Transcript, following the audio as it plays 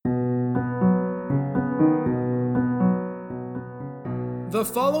The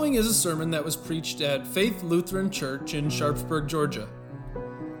following is a sermon that was preached at Faith Lutheran Church in Sharpsburg, Georgia.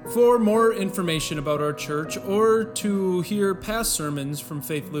 For more information about our church or to hear past sermons from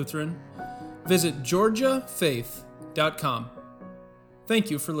Faith Lutheran, visit georgiafaith.com.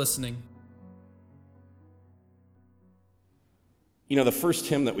 Thank you for listening. You know, the first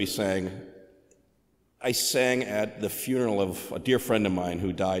hymn that we sang, I sang at the funeral of a dear friend of mine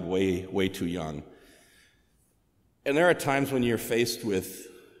who died way too young. And there are times when you're faced with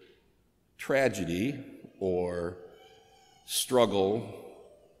tragedy or struggle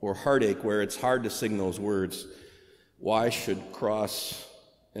or heartache where it's hard to sing those words, "Why should cross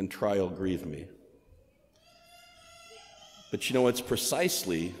and trial grieve me?" But you know, it's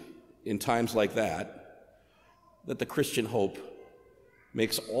precisely in times like that that the Christian hope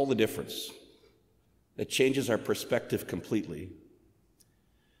makes all the difference. It changes our perspective completely.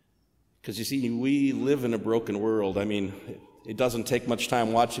 Because you see, we live in a broken world. I mean, it doesn't take much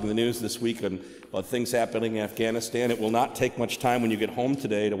time watching the news this week about things happening in Afghanistan. It will not take much time when you get home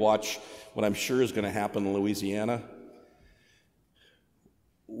today to watch what I'm sure is going to happen in Louisiana.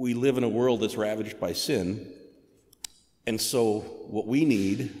 We live in a world that's ravaged by sin. And so what we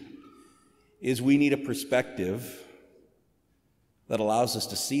need is a perspective that allows us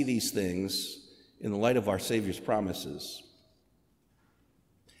to see these things in the light of our Savior's promises.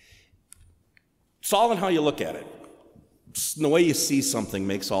 It's all in how you look at it. The way you see something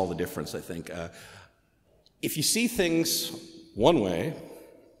makes all the difference, I think. If you see things one way,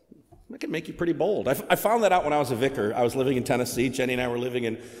 it can make you pretty bold. I found that out when I was a vicar. I was living in Tennessee. Jenny and I were living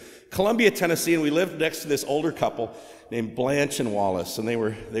in Columbia, Tennessee, and we lived next to this older couple named Blanche and Wallace, and they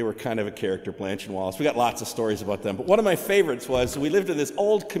were kind of a character, Blanche and Wallace. We got lots of stories about them, but one of my favorites was we lived in this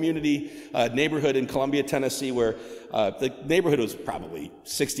old community neighborhood in Columbia, Tennessee, where the neighborhood was probably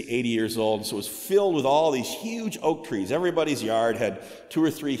 60, 80 years old, so it was filled with all these huge oak trees. Everybody's yard had 2 or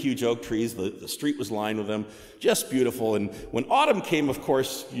 3 huge oak trees. The street was lined with them, just beautiful. And when autumn came, of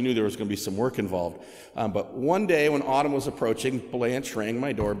course, you knew there was going to be some work involved. But one day when autumn was approaching, Blanche rang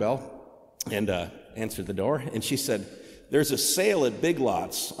my doorbell and answered the door, and she said, "There's a sale at Big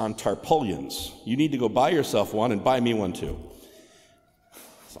Lots on tarpaulins. You need to go buy yourself one and buy me one too."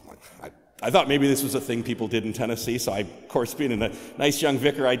 So I thought maybe this was a thing people did in Tennessee, so I, of course, being a nice young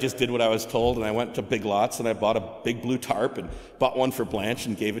vicar, I just did what I was told, and I went to Big Lots and I bought a big blue tarp and bought one for Blanche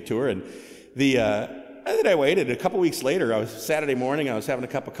and gave it to her. And then I waited. A couple weeks later, Saturday morning, I was having a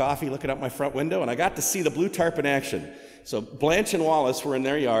cup of coffee, looking out my front window, and I got to see the blue tarp in action. So Blanche and Wallace were in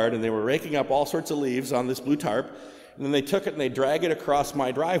their yard, and they were raking up all sorts of leaves on this blue tarp, and then they took it and they drag it across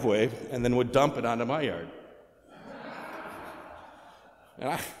my driveway and then would dump it onto my yard.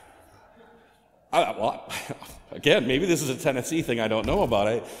 And I thought, well, again, maybe this is a Tennessee thing I don't know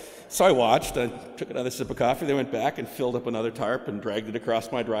about. So I watched, I took another sip of coffee, they went back and filled up another tarp and dragged it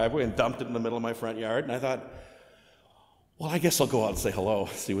across my driveway and dumped it in the middle of my front yard. And I thought, well, I guess I'll go out and say hello,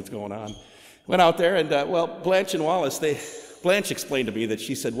 see what's going on. Went out there and, Blanche and Wallace, Blanche explained to me that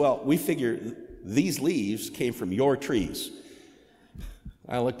she said, well, we figure these leaves came from your trees.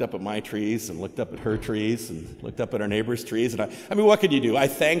 I looked up at my trees and looked up at her trees and looked up at our neighbor's trees. And I mean, what could you do? I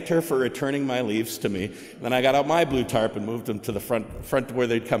thanked her for returning my leaves to me. Then I got out my blue tarp and moved them to the front where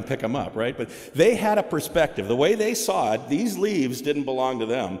they'd come pick them up, right? But they had a perspective. The way they saw it, these leaves didn't belong to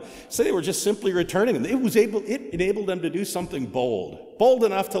them. So they were just simply returning them. It enabled them to do something bold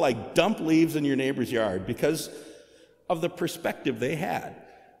enough to dump leaves in your neighbor's yard because of the perspective they had.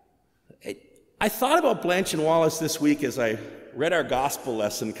 I thought about Blanche and Wallace this week as I read our gospel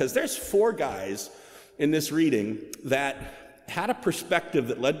lesson, because there's 4 guys in this reading that had a perspective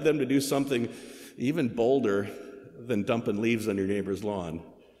that led them to do something even bolder than dumping leaves on your neighbor's lawn.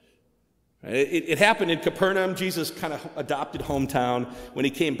 It happened in Capernaum. Jesus kind of adopted hometown. When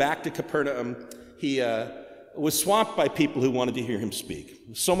he came back to Capernaum, he was swamped by people who wanted to hear him speak.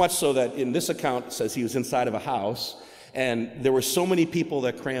 So much so that in this account it says he was inside of a house, and there were so many people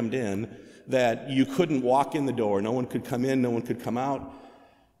that crammed in that you couldn't walk in the door. No one could come in, no one could come out.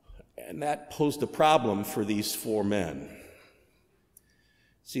 And that posed a problem for these 4 men.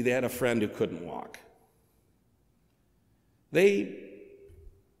 See, they had a friend who couldn't walk. They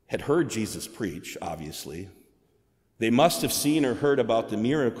had heard Jesus preach, obviously. They must have seen or heard about the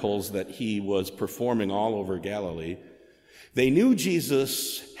miracles that he was performing all over Galilee. They knew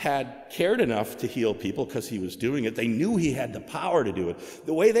Jesus had cared enough to heal people because he was doing it. They knew he had the power to do it.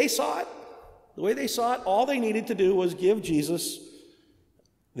 The way they saw it, all they needed to do was give Jesus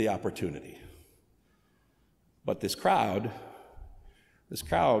the opportunity. But this crowd,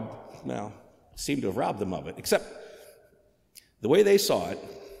 seemed to have robbed them of it. Except the way they saw it,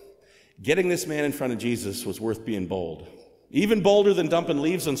 getting this man in front of Jesus was worth being bold. Even bolder than dumping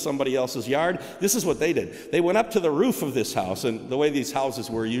leaves on somebody else's yard. This is what they did. They went up to the roof of this house, and the way these houses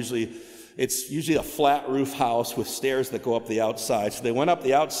were it's usually a flat roof house with stairs that go up the outside. So they went up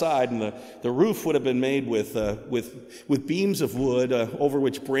the outside, and the roof would have been made with beams of wood over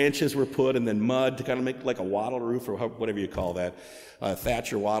which branches were put, and then mud to kind of make like a wattle roof, or whatever you call that,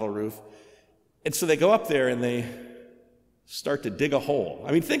 thatch or wattle roof. And so they go up there and they start to dig a hole.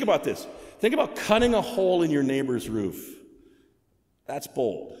 I mean, think about this. Think about cutting a hole in your neighbor's roof. That's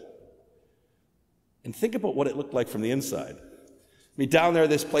bold. And think about what it looked like from the inside. I mean, down there,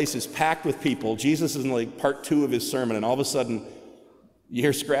 this place is packed with people. Jesus is in like part 2 of his sermon, and all of a sudden, you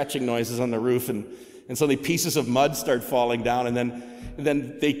hear scratching noises on the roof, and suddenly pieces of mud start falling down, and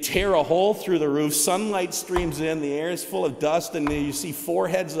then they tear a hole through the roof. Sunlight streams in, the air is full of dust, and then you see 4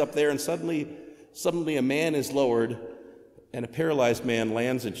 heads up there, and suddenly a man is lowered, and a paralyzed man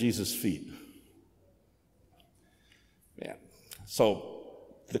lands at Jesus' feet. Man. So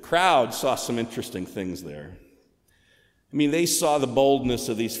the crowd saw some interesting things there. I mean, they saw the boldness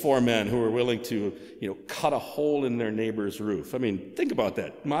of these 4 men who were willing to, cut a hole in their neighbor's roof. I mean, think about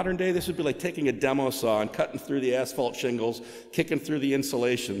that. Modern day, this would be like taking a demo saw and cutting through the asphalt shingles, kicking through the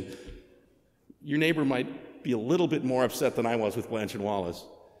insulation. Your neighbor might be a little bit more upset than I was with Blanche and Wallace.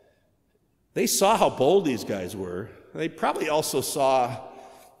 They saw how bold these guys were. They probably also saw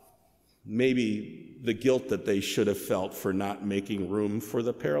maybe the guilt that they should have felt for not making room for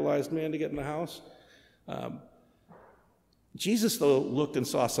the paralyzed man to get in the house. Jesus, though, looked and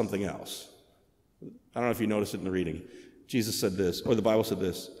saw something else. I don't know if you noticed it in the reading. Jesus said this, or the Bible said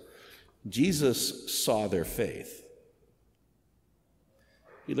this. Jesus saw their faith.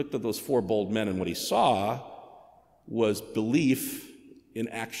 He looked at those 4 bold men, and what he saw was belief in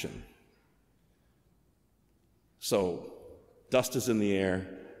action. So, dust is in the air.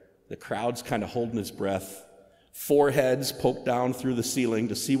 The crowd's kind of holding its breath. 4 heads poked down through the ceiling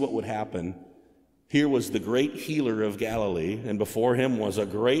to see what would happen. Here was the great healer of Galilee, and before him was a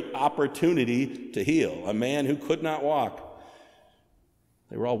great opportunity to heal, a man who could not walk.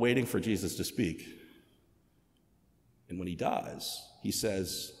 They were all waiting for Jesus to speak. And when he does, he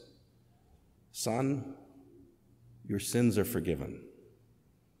says, "Son, your sins are forgiven."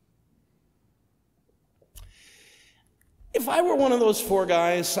 If I were one of those 4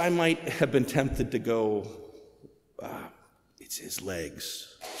 guys, I might have been tempted to go, it's his legs,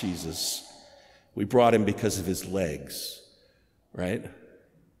 Jesus. We brought him because of his legs, right? I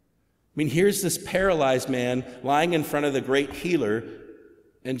mean, here's this paralyzed man lying in front of the great healer,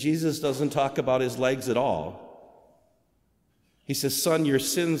 and Jesus doesn't talk about his legs at all. He says, "Son, your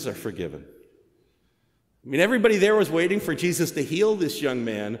sins are forgiven." I mean, everybody there was waiting for Jesus to heal this young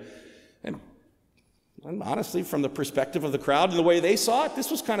man, and honestly, from the perspective of the crowd and the way they saw it, this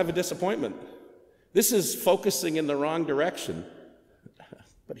was kind of a disappointment. This is focusing in the wrong direction.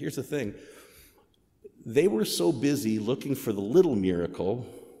 But here's the thing. They were so busy looking for the little miracle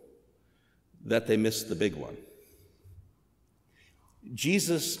that they missed the big one.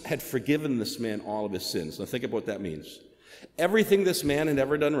 Jesus had forgiven this man all of his sins. Now think about what that means. Everything this man had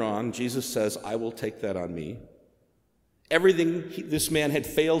ever done wrong, Jesus says, "I will take that on me." Everything this man had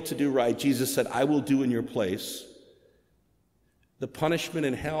failed to do right, Jesus said, "I will do in your place." The punishment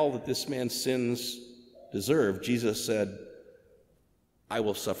in hell that this man's sins deserved, Jesus said, "I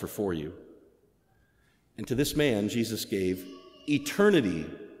will suffer for you." And to this man, Jesus gave eternity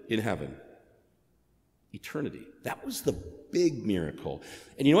in heaven. Eternity. That was the big miracle.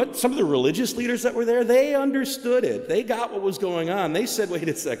 And you know what? Some of the religious leaders that were there, they understood it. They got what was going on. They said, wait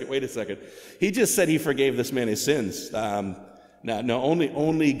a second. He just said he forgave this man his sins. No,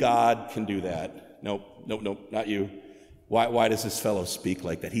 only God can do that. Nope, not you. Why does this fellow speak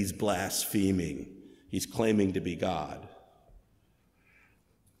like that? He's blaspheming. He's claiming to be God.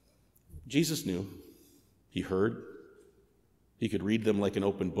 Jesus knew. He heard. He could read them like an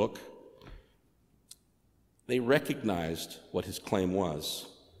open book. They recognized what his claim was.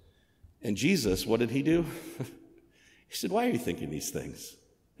 And Jesus, what did he do? He said, "Why are you thinking these things?"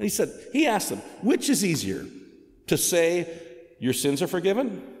 And he asked them, which is easier, to say, "Your sins are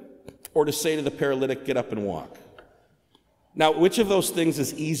forgiven," or to say to the paralytic, "Get up and walk"? Now, which of those things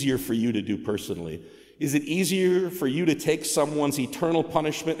is easier for you to do personally? Is it easier for you to take someone's eternal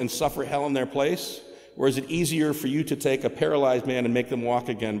punishment and suffer hell in their place? Or is it easier for you to take a paralyzed man and make them walk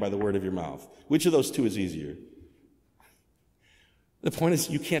again by the word of your mouth? Which of those 2 is easier? The point is,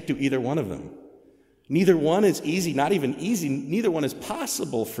 you can't do either one of them. Neither one is easy, not even easy. Neither one is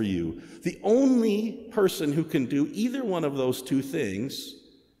possible for you. The only person who can do either one of those 2 things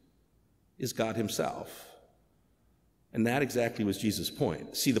is God himself. And that exactly was Jesus'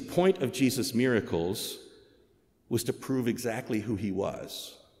 point. See, the point of Jesus' miracles was to prove exactly who he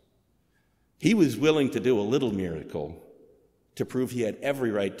was. He was willing to do a little miracle to prove he had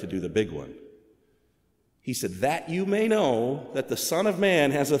every right to do the big one. He said, that you may know that the Son of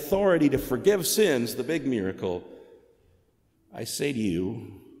Man has authority to forgive sins, the big miracle. I say to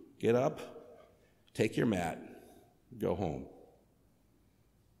you, get up, take your mat, go home.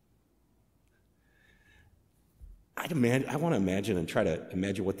 I want to imagine and try to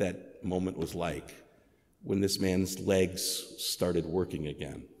imagine what that moment was like when this man's legs started working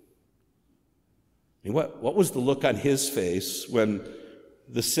again. I mean, what was the look on his face when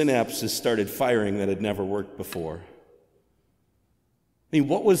the synapses started firing that had never worked before? I mean,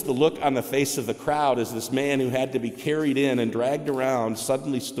 what was the look on the face of the crowd as this man who had to be carried in and dragged around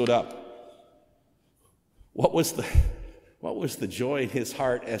suddenly stood up? What was the joy in his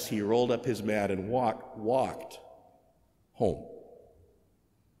heart as he rolled up his mat and walked home?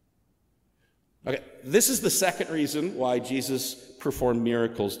 Okay, this is the second reason why Jesus performed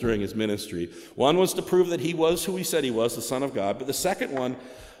miracles during his ministry. One was to prove that he was who he said he was, the Son of God. But the second one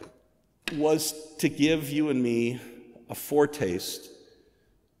was to give you and me a foretaste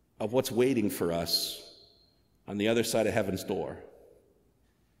of what's waiting for us on the other side of heaven's door.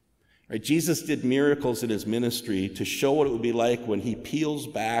 Right, Jesus did miracles in his ministry to show what it would be like when he peels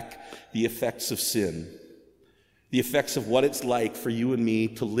back the effects of sin, the effects of what it's like for you and me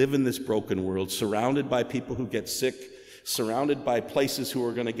to live in this broken world, surrounded by people who get sick, surrounded by places who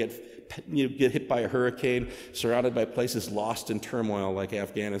are going to get hit by a hurricane, surrounded by places lost in turmoil like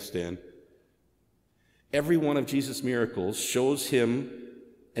Afghanistan. Every one of Jesus' miracles shows him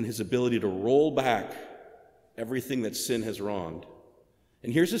and his ability to roll back everything that sin has wronged.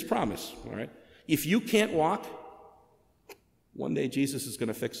 And here's his promise, all right? If you can't walk, one day Jesus is going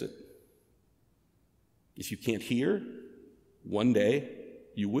to fix it. If you can't hear, one day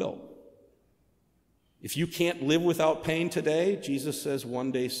you will. If you can't live without pain today, Jesus says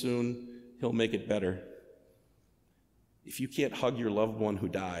one day soon he'll make it better. If you can't hug your loved one who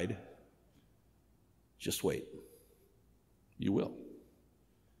died, just wait. You will.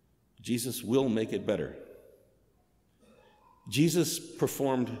 Jesus will make it better. Jesus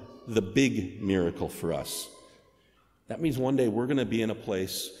performed the big miracle for us. That means one day we're going to be in a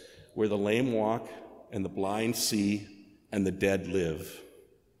place where the lame walk and the blind see and the dead live.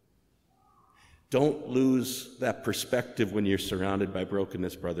 Don't lose that perspective when you're surrounded by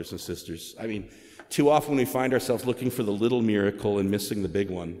brokenness, brothers and sisters. I mean, too often we find ourselves looking for the little miracle and missing the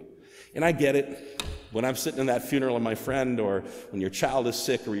big one. And I get it. When I'm sitting in that funeral of my friend, or when your child is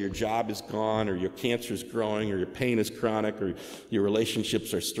sick, or your job is gone, or your cancer is growing, or your pain is chronic, or your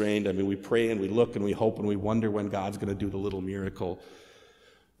relationships are strained, I mean, we pray and we look and we hope and we wonder when God's going to do the little miracle.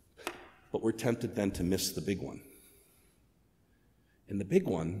 But we're tempted then to miss the big one. And the big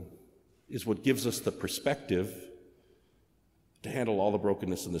one is what gives us the perspective to handle all the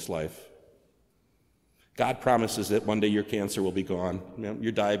brokenness in this life. God promises that one day your cancer will be gone,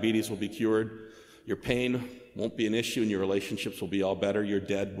 your diabetes will be cured, your pain won't be an issue, and your relationships will be all better, your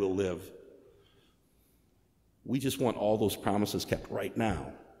dead will live. We just want all those promises kept right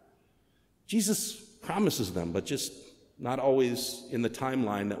now. Jesus promises them, but just not always in the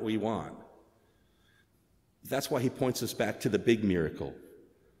timeline that we want. That's why he points us back to the big miracle.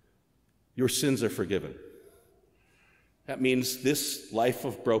 Your sins are forgiven. That means this life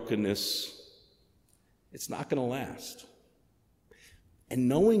of brokenness, it's not going to last. And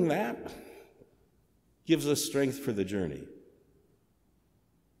knowing that gives us strength for the journey.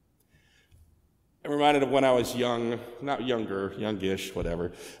 I'm reminded of when I was young, not younger, youngish,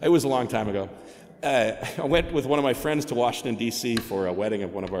 whatever. It was a long time ago. I went with one of my friends to Washington, D.C. for a wedding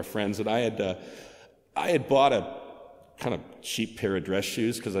of one of our friends, and I had bought a kind of cheap pair of dress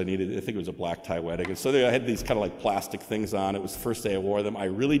shoes because I think it was a black tie wedding. And so I had these kind of like plastic things on. It was the first day I wore them. I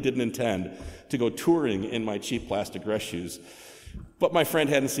really didn't intend to go touring in my cheap plastic dress shoes. But my friend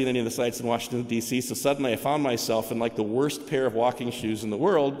hadn't seen any of the sights in Washington, D.C., so suddenly I found myself in like the worst pair of walking shoes in the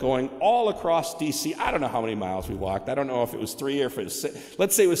world going all across D.C. I don't know how many miles we walked. I don't know if it was 3 or if it was 6.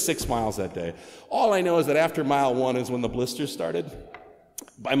 Let's say it was 6 miles that day. All I know is that after mile 1 is when the blisters started.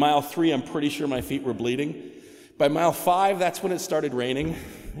 By mile 3, I'm pretty sure my feet were bleeding. By mile 5, that's when it started raining.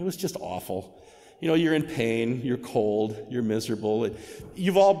 It was just awful. You know, you're in pain, you're cold, you're miserable.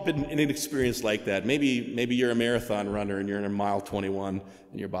 You've all been in an experience like that. Maybe you're a marathon runner and you're in a mile 21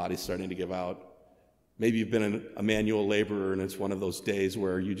 and your body's starting to give out. Maybe you've been a manual laborer and it's one of those days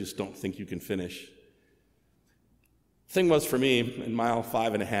where you just don't think you can finish. The thing was for me, in mile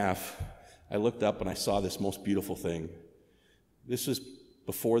 5.5, I looked up and I saw this most beautiful thing. This was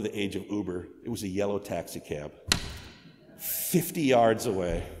before the age of Uber. It was a yellow taxi cab, 50 yards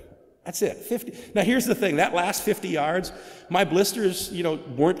away. That's it, 50. Now here's the thing, that last 50 yards, my blisters,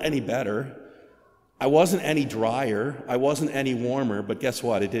 weren't any better. I wasn't any drier. I wasn't any warmer, but guess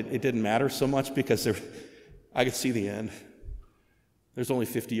what? It didn't matter so much because I could see the end. There's only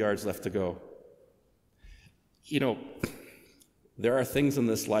 50 yards left to go. There are things in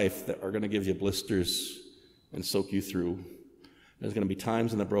this life that are going to give you blisters and soak you through. There's going to be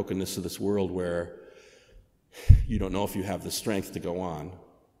times in the brokenness of this world where you don't know if you have the strength to go on.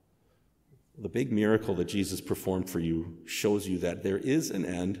 The big miracle that Jesus performed for you shows you that there is an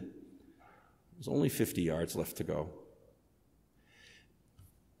end. There's only 50 yards left to go.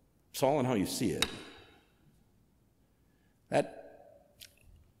 It's all in how you see it.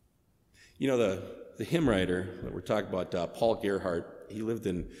 The hymn writer that we're talking about, Paul Gerhardt, he lived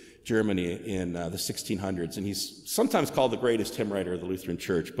in Germany in the 1600s, and he's sometimes called the greatest hymn writer of the Lutheran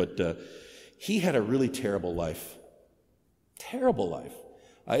Church, but he had a really terrible life. Terrible life.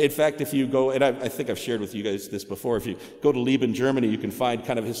 In fact, if you go, and I think I've shared with you guys this before, if you go to Lieben, Germany, you can find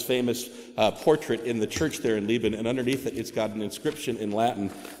kind of his famous portrait in the church there in Lieben, and underneath it, it's got an inscription in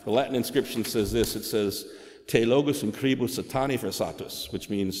Latin. The Latin inscription says this, it says, Te logos in cribus satani versatus, which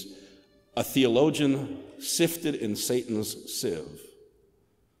means a theologian sifted in Satan's sieve.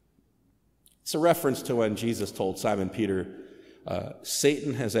 It's a reference to when Jesus told Simon Peter,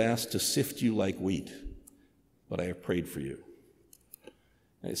 Satan has asked to sift you like wheat, but I have prayed for you.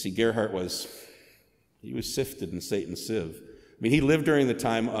 And see, Gerhardt was sifted in Satan's sieve. I mean, he lived during the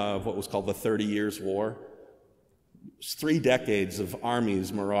time of what was called the 30 Years' War. It was 3 decades of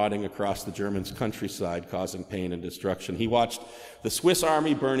armies marauding across the German countryside, causing pain and destruction. He watched the Swiss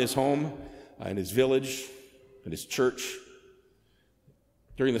army burn his home and his village and his church.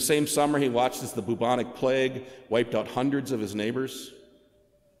 During the same summer, he watched as the bubonic plague wiped out hundreds of his neighbors.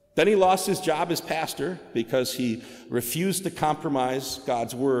 Then he lost his job as pastor because he refused to compromise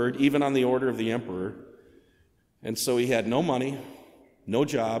God's word, even on the order of the emperor. And so he had no money, no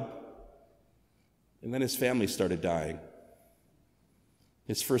job, and then his family started dying.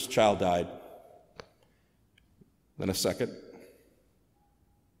 His first child died, then a second,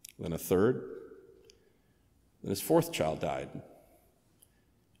 then a third, then his fourth child died,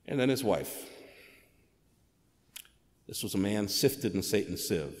 and then his wife. This was a man sifted in Satan's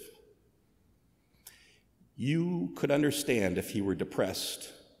sieve. You could understand if he were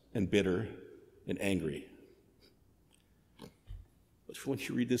depressed and bitter and angry. But when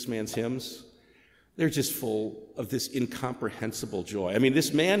you read this man's hymns, they're just full of this incomprehensible joy. I mean,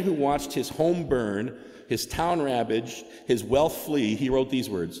 this man who watched his home burn, his town ravaged, his wealth flee, he wrote these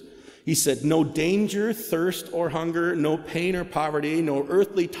words. He said, no danger, thirst, or hunger, no pain or poverty, no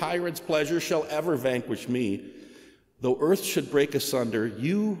earthly tyrant's pleasure shall ever vanquish me. Though earth should break asunder,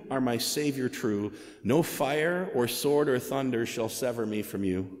 you are my Savior true. No fire or sword or thunder shall sever me from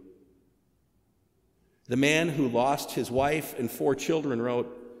you. The man who lost his wife and 4 children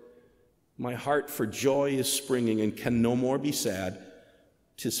wrote, my heart for joy is springing and can no more be sad.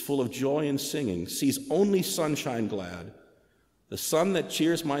 'Tis full of joy and singing, sees only sunshine glad. The sun that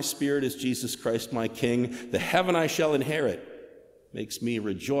cheers my spirit is Jesus Christ my King. The heaven I shall inherit makes me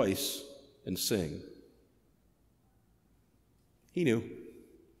rejoice and sing. He knew.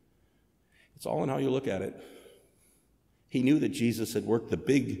 It's all in how you look at it. He knew that Jesus had worked the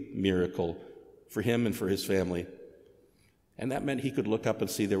big miracle for him and for his family. And that meant he could look up and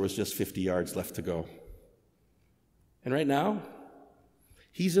see there was just 50 yards left to go. And right now,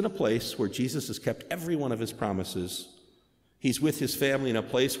 he's in a place where Jesus has kept every one of his promises. He's with his family in a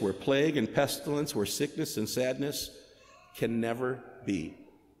place where plague and pestilence, where sickness and sadness can never be.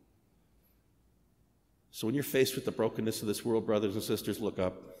 So when you're faced with the brokenness of this world, brothers and sisters, look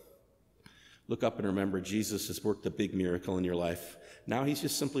up. Look up and remember Jesus has worked a big miracle in your life. Now he's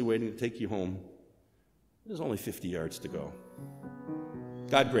just simply waiting to take you home. There's only 50 yards to go.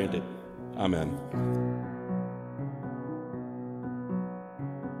 God grant it. Amen.